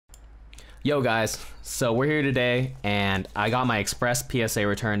Yo guys, so we're here today and I got my Express PSA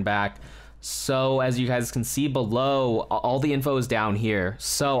return back. So as you guys can see below, all the info is down here.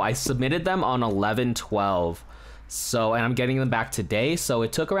 So I submitted them on 11/12. So, and I'm getting them back today. So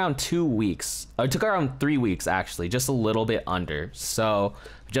it took around 2 weeks. It took around 3 weeks actually, just a little bit under. So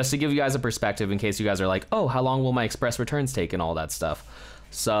just to give you guys a perspective in case you guys are like, oh, how long will my Express returns take and all that stuff.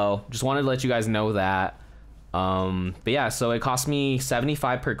 So just wanted to let you guys know that. But yeah, so it cost me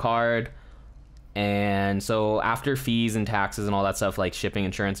 $75 per card. And so after fees and taxes and all that stuff, like shipping,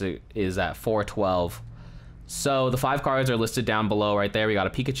 insurance, is at $412. So the 5 cards are listed down below right there. We got a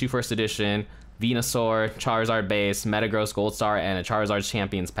Pikachu First Edition, Venusaur, Charizard Base, Metagross Gold Star, and a Charizard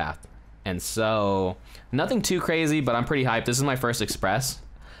Champions Path. And so nothing too crazy, but I'm pretty hyped. This is my first Express.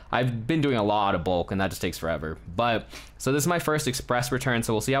 I've been doing a lot of bulk and that just takes forever. But so this is my first Express return,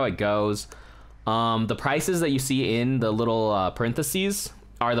 so we'll see how it goes. The prices that you see in the little parentheses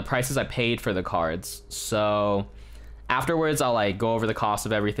are the prices I paid for the cards. So afterwards, I'll like go over the cost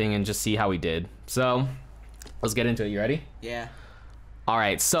of everything and just see how we did. So let's get into it. You ready? Yeah. All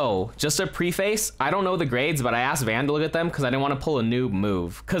right, so just a preface, I don't know the grades, but I asked Van to look at them because I didn't want to pull a noob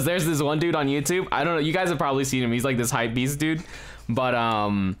move. Because there's this one dude on YouTube, I don't know, you guys have probably seen him, he's like this hype beast dude. But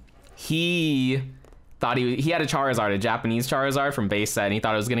he thought he had a Charizard, a Japanese Charizard from base set, and he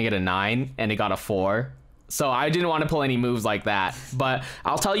thought it was gonna get a 9, and it got a 4. So I didn't want to pull any moves like that. But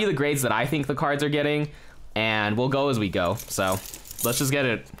I'll tell you the grades that I think the cards are getting, and we'll go as we go. So let's just get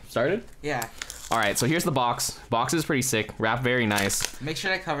it started. Yeah. All right, so here's the box. Box is pretty sick, wrapped very nice. Make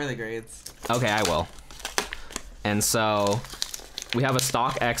sure to cover the grades. Okay, I will. And so we have a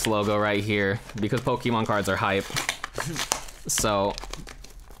Stock X logo right here because Pokemon cards are hype. So,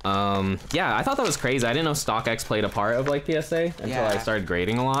 yeah, I thought that was crazy. I didn't know Stock X played a part of like PSA until I started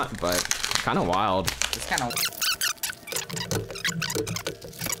grading a lot, but kind of wild. It's kind of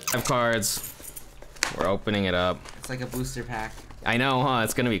 5 cards. We're opening it up. It's like a booster pack. I know, huh?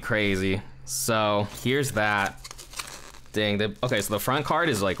 It's gonna be crazy. So here's that. Dang. Okay, so the front card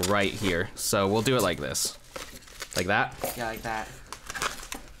is like right here. So we'll do it like this, like that. Yeah, like that.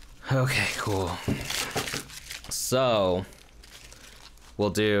 Okay, cool. So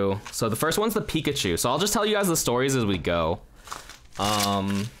we'll do. So the first one's the Pikachu. So I'll just tell you guys the stories as we go.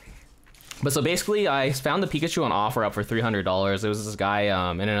 But so basically, I found the Pikachu on OfferUp for $300. It was this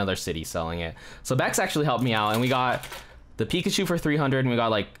guy in another city selling it. So Bex actually helped me out, and we got the Pikachu for $300, and we got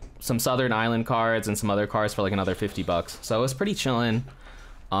like some Southern Island cards and some other cards for like another $50. So it was pretty chillin'.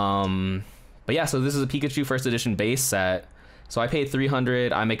 But yeah, so this is a Pikachu First Edition base set. So I paid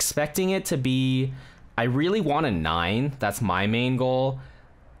 $300. I'm expecting it to be. I really want a 9. That's my main goal.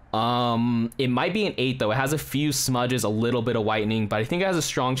 It might be an 8 though. It has a few smudges, a little bit of whitening, but I think it has a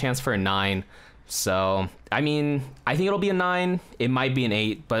strong chance for a 9. So, I mean, I think it'll be a 9. It might be an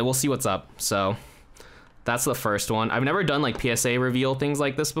 8, but we'll see what's up. So, that's the first one. I've never done like PSA reveal things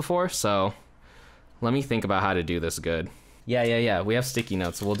like this before, so let me think about how to do this good. Yeah. We have sticky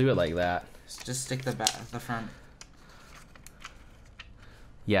notes, so we'll do it like that. Just stick the front.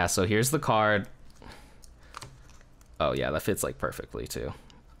 Yeah, so here's the card. Oh yeah, that fits like perfectly too.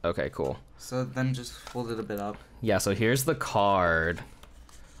 Okay, cool. So then just fold it a bit up. Yeah, so here's the card.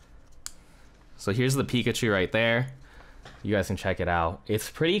 So here's the Pikachu right there. You guys can check it out. It's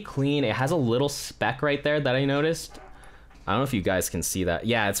pretty clean. It has a little speck right there that I noticed. I don't know if you guys can see that.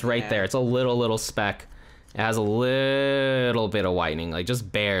 Yeah, it's right there. It's a little speck. It has a little bit of whitening, like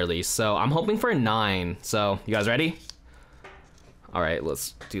just barely. So I'm hoping for a 9. So you guys ready? All right,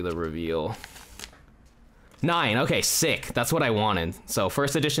 let's do the reveal. 9, okay, sick. That's what I wanted. So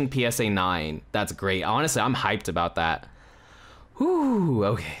first edition PSA 9, that's great. Honestly, I'm hyped about that. Whew,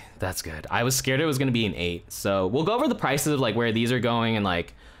 okay, that's good. I was scared it was gonna be an 8. So we'll go over the prices of like where these are going and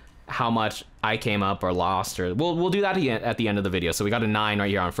like how much I came up or lost, or we'll do that at the end of the video. So we got a 9 right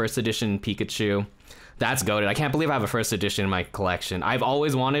here on first edition Pikachu. That's goated. I can't believe I have a first edition in my collection. I've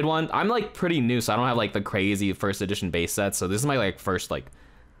always wanted one. I'm like pretty new, so I don't have like the crazy first edition base sets. So this is my like first like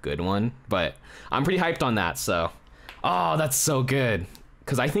good one, but I'm pretty hyped on that. So oh, that's so good,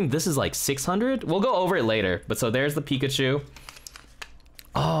 because I think this is like 600. We'll go over it later. But so there's the Pikachu.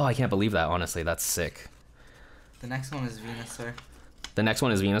 Oh, I can't believe that. Honestly, that's sick. The next one is Venusaur. The next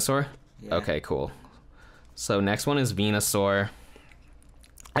one is Venusaur? Yeah. Okay, cool. So next one is Venusaur.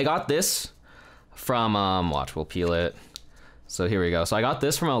 I got this from watch, we'll peel it. So here we go. So I got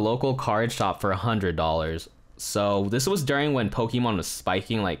this from a local card shop for $100. So this was during when Pokemon was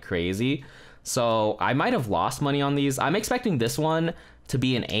spiking like crazy. So I might have lost money on these. I'm expecting this one to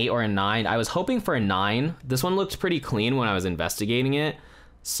be an 8 or a 9. I was hoping for a 9. This one looked pretty clean when I was investigating it.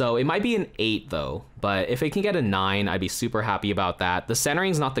 So it might be an 8 though, but if it can get a 9, I'd be super happy about that. The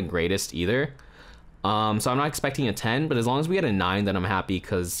centering's not the greatest either. So I'm not expecting a 10, but as long as we get a 9, then I'm happy,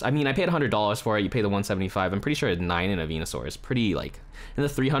 because I mean, I paid $100 for it, you pay the 175. I'm pretty sure a 9 in a Venusaur is pretty like in the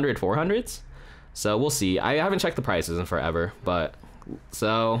 300, 400s. So we'll see. I haven't checked the prices in forever, but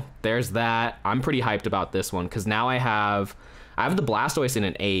so there's that. I'm pretty hyped about this one because now I have the Blastoise in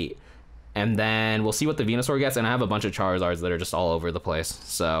an 8, and then we'll see what the Venusaur gets, and I have a bunch of Charizards that are just all over the place.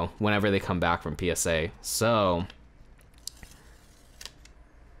 So whenever they come back from PSA, so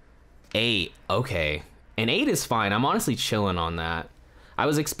 8, okay, an 8 is fine. I'm honestly chilling on that. I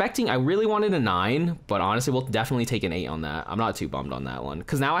really wanted a 9, but honestly, we'll definitely take an 8 on that. I'm not too bummed on that one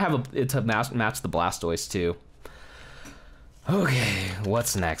because now I have it to match the Blastoise too. Okay,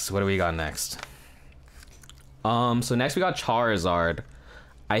 what's next? What do we got next? So next we got Charizard.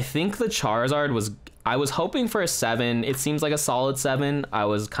 I think the Charizard I was hoping for a 7. It seems like a solid 7. I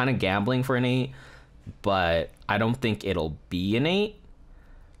was kind of gambling for an 8, but I don't think it'll be an 8.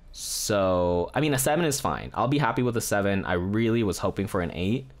 So, I mean, a 7 is fine. I'll be happy with a 7. I really was hoping for an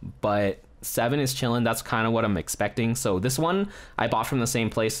 8, but 7 is chilling. That's kind of what I'm expecting. So this one I bought from the same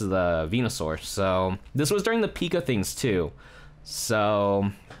place as the Venusaur. So this was during the Pika things too. So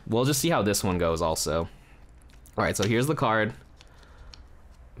we'll just see how this one goes also. All right, so here's the card.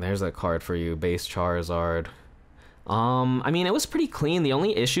 There's a card for you, base Charizard. I mean, it was pretty clean. The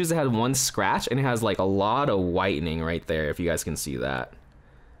only issue is it had one scratch, and it has like a lot of whitening right there, if you guys can see that,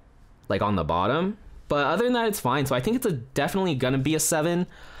 like on the bottom. But other than that, it's fine. So I think it's definitely gonna be a 7.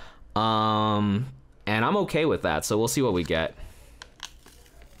 And I'm okay with that. So we'll see what we get.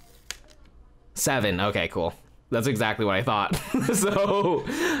 7. Okay, cool. That's exactly what I thought. So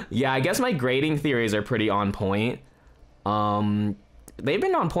yeah, I guess my grading theories are pretty on point. They've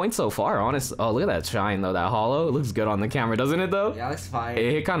been on point so far, honest. Oh, look at that shine though, that hollow. It looks good on the camera, doesn't it though? Yeah, that's fire.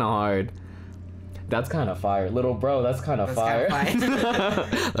 It hit kind of hard. That's kind of fire. Little bro, that's kind of fire.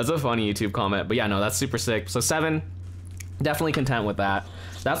 That's a funny YouTube comment. But yeah, no, that's super sick. So 7, definitely content with that.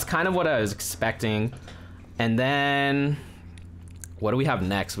 That's kind of what I was expecting. And then, what do we have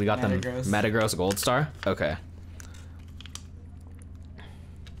next? We got Metagross. the Metagross Gold Star. Okay.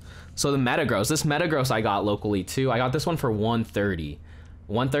 So the Metagross, this Metagross I got locally too. I got this one for 130.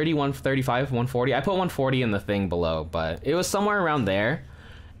 130, 135, 140. I put 140 in the thing below, but it was somewhere around there.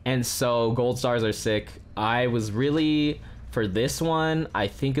 And so Gold Stars are sick. I was really, for this one, I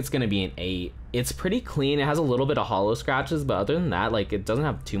think it's gonna be an 8. It's pretty clean. It has a little bit of hollow scratches, but other than that, like, it doesn't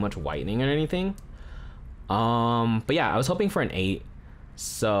have too much whitening or anything. But yeah, I was hoping for an 8.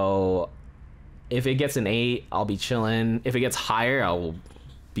 So if it gets an 8, I'll be chilling. If it gets higher,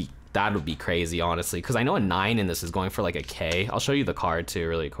 that would be crazy, honestly, because I know a 9 in this is going for like a K. I'll show you the card too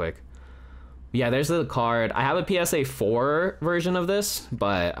really quick. Yeah, there's the card. I have a PSA 4 version of this,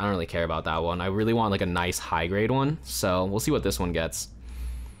 but I don't really care about that one. I really want like a nice high grade one, so we'll see what this one gets.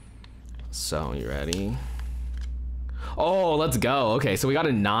 So you ready? Oh, let's go. Okay, so we got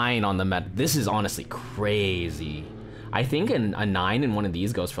a 9 on the Met. This is honestly crazy. I think a 9 in one of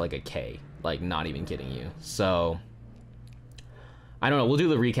these goes for like a K, like not even kidding you. So I don't know. We'll do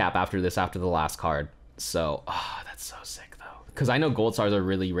the recap after this, after the last card. So, that's so sick though. Because I know Gold Stars are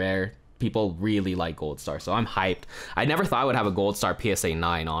really rare. People really like Gold Star, so I'm hyped. I never thought I would have a Gold Star PSA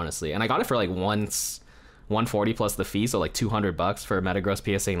 9, honestly. And I got it for like 140 plus the fee, so like $200 for a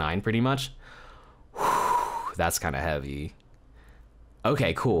Metagross PSA 9, pretty much. Whew, that's kind of heavy.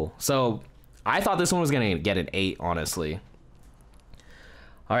 Okay, cool. So I thought this one was gonna get an 8, honestly.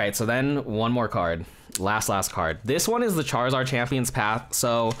 All right, so then one more card. Last card. This one is the Charizard Champions Path.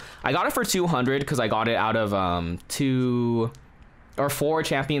 So I got it for 200 because I got it out of 4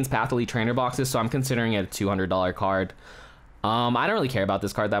 Champions Path Elite Trainer boxes, so I'm considering it a $200 card. I don't really care about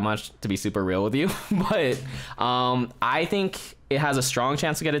this card that much, to be super real with you, but I think it has a strong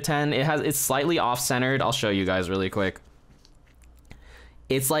chance to get a 10. It's slightly off-centered. I'll show you guys really quick.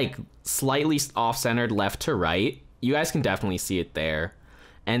 It's like slightly off-centered left to right. You guys can definitely see it there.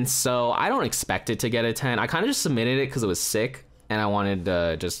 And so I don't expect it to get a 10. I kind of just submitted it because it was sick, and I wanted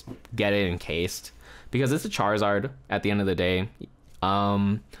to just get it encased because it's a Charizard at the end of the day.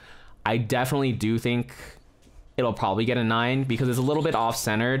 I definitely do think it'll probably get a 9 because it's a little bit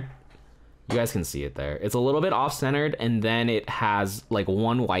off-centered. You guys can see it there. It's a little bit off-centered, and then it has like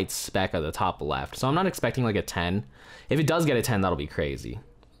one white speck at the top left. So I'm not expecting like a 10. If it does get a 10, that'll be crazy.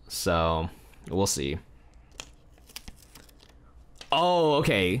 So we'll see. Oh,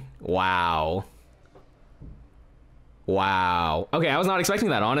 okay. Wow. Wow. Okay, I was not expecting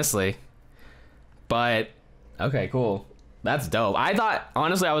that, honestly. But, okay, cool. That's dope. I thought,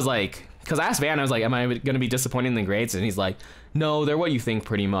 honestly, I was like, because I asked Van, I was like, am I going to be disappointed in the grades? And he's like, no, they're what you think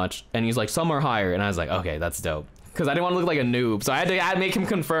pretty much. And he's like, some are higher. And I was like, okay, that's dope. Because I didn't want to look like a noob. So I had to make him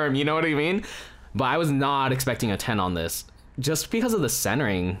confirm, you know what I mean? But I was not expecting a 10 on this just because of the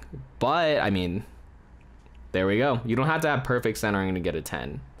centering. But I mean, there we go. You don't have to have perfect centering to get a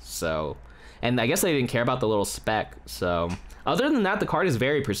 10. So, and I guess they didn't care about the little speck. So other than that, the card is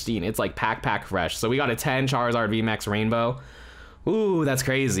very pristine. It's like pack fresh. So we got a 10 Charizard VMAX Rainbow. Ooh, that's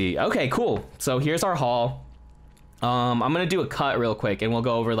crazy. Okay, cool. So here's our haul. I'm gonna do a cut real quick and we'll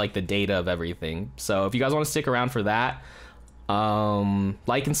go over like the data of everything. So if you guys want to stick around for that,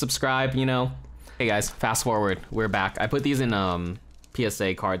 like and subscribe, you know. Hey guys, fast forward, we're back. I put these in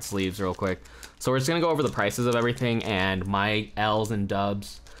PSA card sleeves real quick. So we're just gonna go over the prices of everything and my L's and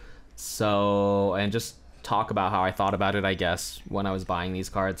dubs. So, and just talk about how I thought about it, I guess, when I was buying these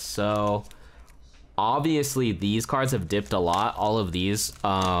cards. So obviously these cards have dipped a lot, all of these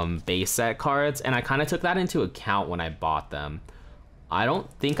base set cards, and I kind of took that into account when I bought them. I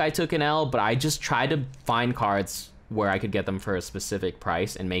don't think I took an L, but I just tried to find cards where I could get them for a specific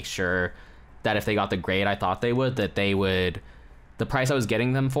price and make sure that if they got the grade I thought they would, that they would, the price I was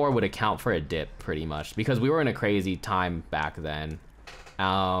getting them for would account for a dip pretty much, because we were in a crazy time back then,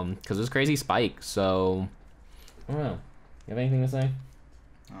 because it was crazy spike. So I don't know, you have anything to say?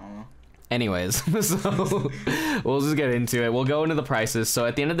 I don't know. Anyways, so we'll just get into it. We'll go into the prices. So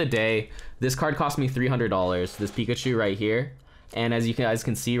at the end of the day, this card cost me $300, this Pikachu right here. And as you guys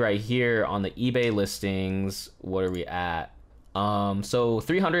can see right here on the eBay listings, what are we at? So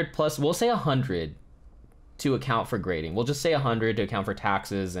 300 plus, we'll say 100 to account for grading. We'll just say 100 to account for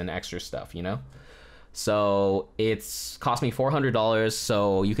taxes and extra stuff, you know? So it's cost me $400.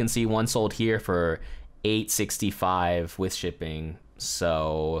 So you can see one sold here for $865 with shipping.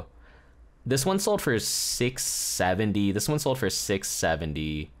 So this one sold for $670. This one sold for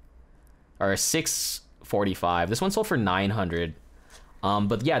 $670 or $645. This one sold for $900.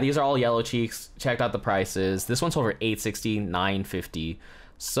 But yeah, these are all yellow cheeks. Checked out the prices. This one sold for $860, $950.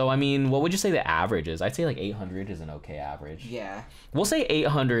 So I mean, what would you say the average is? I'd say like 800 is an okay average. Yeah. We'll say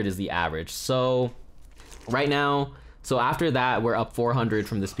 800 is the average. So right now, so after that, we're up 400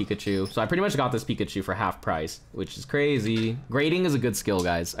 from this Pikachu. So I pretty much got this Pikachu for half price, which is crazy. Grading is a good skill,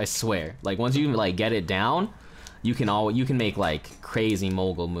 guys. I swear. Like once you like get it down, you can make like crazy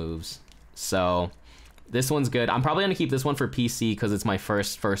mogul moves. So this one's good. I'm probably gonna keep this one for PC because it's my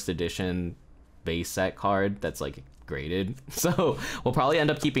first edition base set card that's like graded. So we'll probably end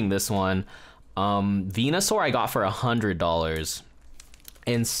up keeping this one. Venusaur I got for $100,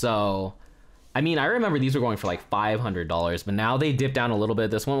 and so I mean, I remember these were going for like $500, but now they dipped down a little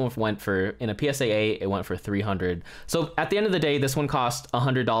bit. This one went for, in a PSA 8, it went for $300. So at the end of the day, this one cost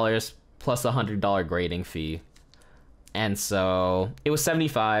 $100 plus a $100 grading fee. And so it was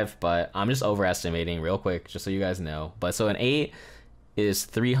 $75, but I'm just overestimating real quick, just so you guys know. But so an 8 is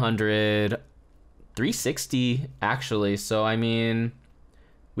 $360 actually. So I mean,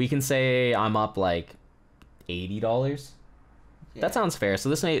 we can say I'm up like $80. Yeah. That sounds fair. So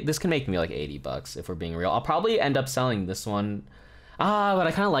this can make me like $80 if we're being real. I'll probably end up selling this one. But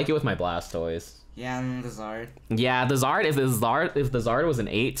I kind of like it with my Blastoise. Yeah, and the Zard. Yeah, the Zard. If the Zard was an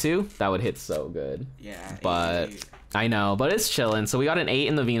 8 too, that would hit so good. Yeah. But 8. I know, but it's chilling. So we got an 8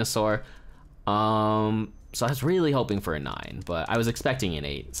 in the Venusaur. So I was really hoping for a 9, but I was expecting an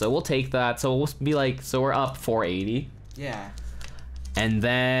 8. So we'll take that. So we'll be like, so we're up 480. Yeah. And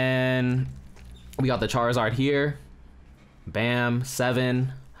then we got the Charizard here. Bam,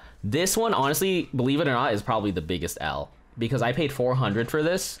 7. This one, honestly, believe it or not, is probably the biggest L, because I paid $400 for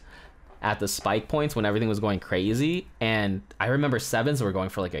this at the spike points when everything was going crazy, and I remember 7s were going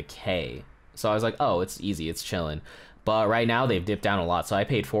for like a K. So I was like, oh, it's easy, it's chilling. But right now they've dipped down a lot. So I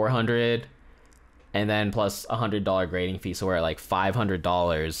paid $400 and then plus $100 grading fee, so we're at like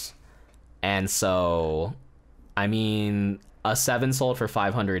 $500. And so I mean, a 7 sold for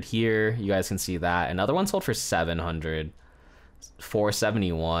 $500 here, you guys can see that. Another one sold for $700.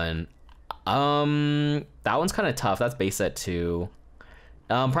 471. That one's kind of tough. That's base set 2.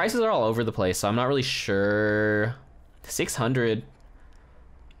 Prices are all over the place, so I'm not really sure. 600,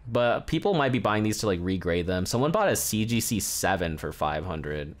 but people might be buying these to like regrade them. Someone bought a CGC 7 for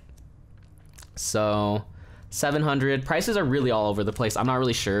 500. So 700. Prices are really all over the place. I'm not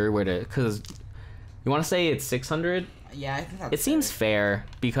really sure where to, because you want to say it's 600. Yeah, I think that's it seems fair,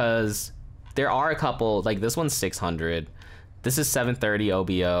 because there are a couple, like this one's 600. This is 730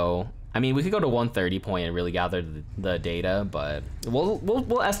 OBO. I mean, we could go to 130 point and really gather the data, but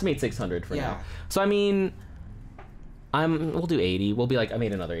we'll estimate 600 for now. So I mean, we'll do 80. We'll be like, I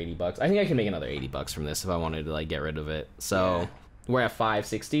made another $80. I think I can make another $80 from this if I wanted to like get rid of it. So we're at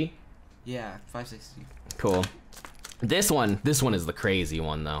 560. Yeah, 560. Cool. This one is the crazy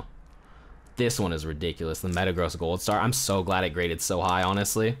one though. This one is ridiculous. The Metagross Gold Star. I'm so glad it graded so high,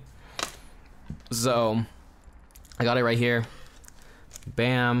 honestly. So, I got it right here.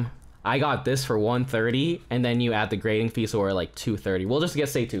 Bam. I got this for 130, and then you add the grading fee, so we're like 230. We'll just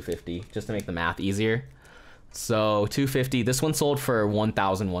say 250, just to make the math easier. So 250. This one sold for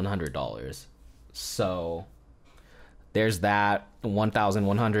 $1,100. So there's that.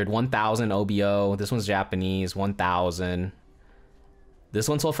 1,100. 1,000 OBO. This one's Japanese. 1,000. This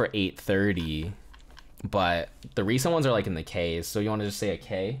one sold for 830, but the recent ones are like in the K's. So you want to just say a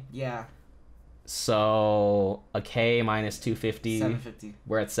K? Yeah. So a K minus 250. 750.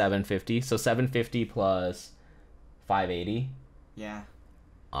 We're at 750. So 750 plus 580. Yeah.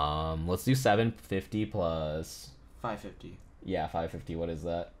 Let's do 750 plus 550. yeah, 550. What is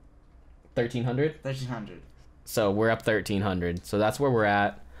that? 1,300. 1,300. So we're up 1,300. So that's where we're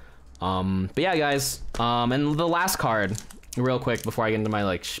at. But yeah, guys. And the last card, real quick before I get into my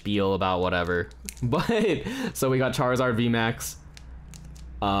like spiel about whatever. But so we got Charizard VMAX.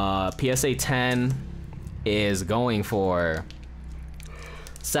 PSA 10 is going for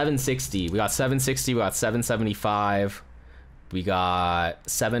 760. We got 760. We got 775. We got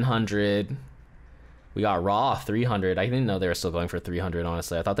 700. We got raw 300. I didn't know they were still going for 300,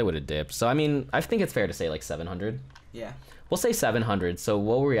 honestly. I thought they would have dipped. So, I mean, I think it's fair to say like 700. Yeah. We'll say 700. So,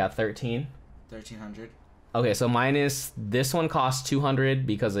 what were we at? 13? 1,300. Okay, so minus this one cost 200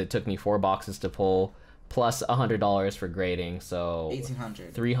 because it took me 4 boxes to pull, plus $100 for grading. So,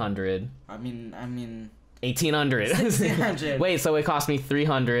 1,800. 300. I mean. 1,800. 1,600. Wait, so it cost me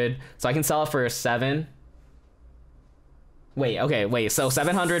 300. So, I can sell it for 7. Wait. So,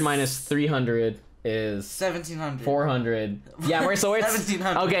 700 minus 300 is 1,700. 400. Yeah, we're so it's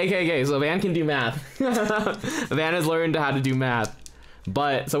 1,700. Okay. So Van can do math. Van has learned how to do math.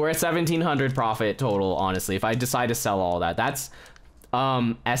 But so we're at 1,700 profit total. Honestly, if I decide to sell all that, that's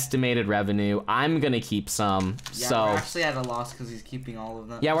estimated revenue. I'm gonna keep some. Yeah, so we're actually at a loss because he's keeping all of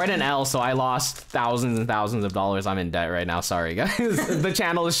them. yeah, we're at an L. So I lost thousands and thousands of dollars. I'm in debt right now. Sorry, guys. The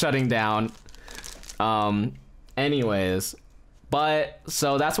channel is shutting down. Anyways. But,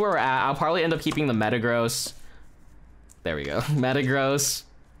 so that's where we're at. I'll probably end up keeping the Metagross. There we go. Metagross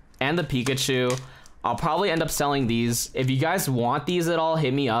and the Pikachu. I'll probably end up selling these. If you guys want these at all,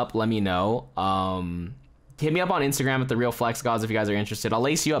 hit me up. Let me know. Hit me up on Instagram at The Real Flex Gods if you guys are interested. I'll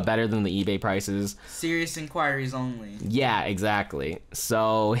lace you up better than the eBay prices. Serious inquiries only. Yeah, exactly.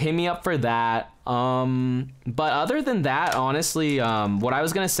 So, hit me up for that. But other than that, honestly, what I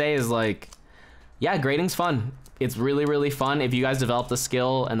was going to say is like, yeah, grading's fun. It's really, really fun. If you guys develop the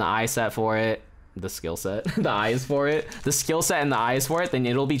skill and the eye set for it, the skill set, the eyes for it, the skill set and the eyes for it, then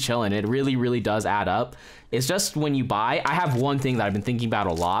it'll be chilling. It really, really does add up. It's just when you buy, I have one thing that I've been thinking about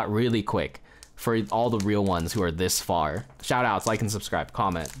a lot really quick for all the real ones who are this far. Shout outs, like and subscribe,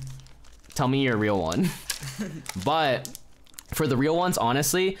 comment. Tell me you're a real one. But for the real ones,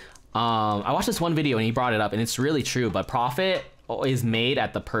 honestly, I watched this one video and he brought it up and it's really true, but profit is made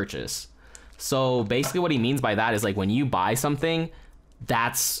at the purchase. So basically what he means by that is like when you buy something,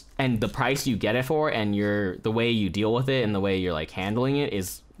 and the price you get it for and the way you deal with it and the way you're like handling it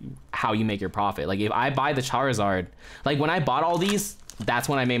is how you make your profit. Like if I buy the Charizard, like when I bought all these, that's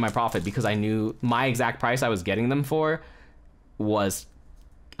when I made my profit because I knew my exact price I was getting them for was,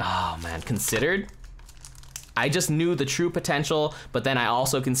 oh man, considered. I just knew the true potential, but then I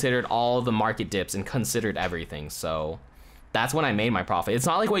also considered all the market dips and considered everything. So that's when I made my profit. It's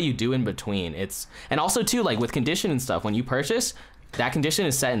not like what you do in between. And also too, like with condition and stuff, when you purchase, that condition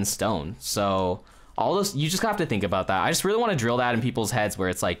is set in stone. So all those, you just have to think about that. I just really want to drill that in people's heads where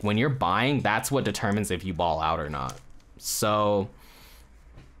it's like, when you're buying, that's what determines if you ball out or not. So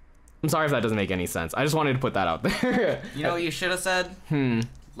I'm sorry if that doesn't make any sense. I just wanted to put that out there. You know what you should have said?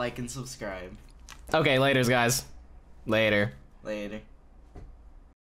 Like and subscribe. Okay, laters, guys. Later. Later.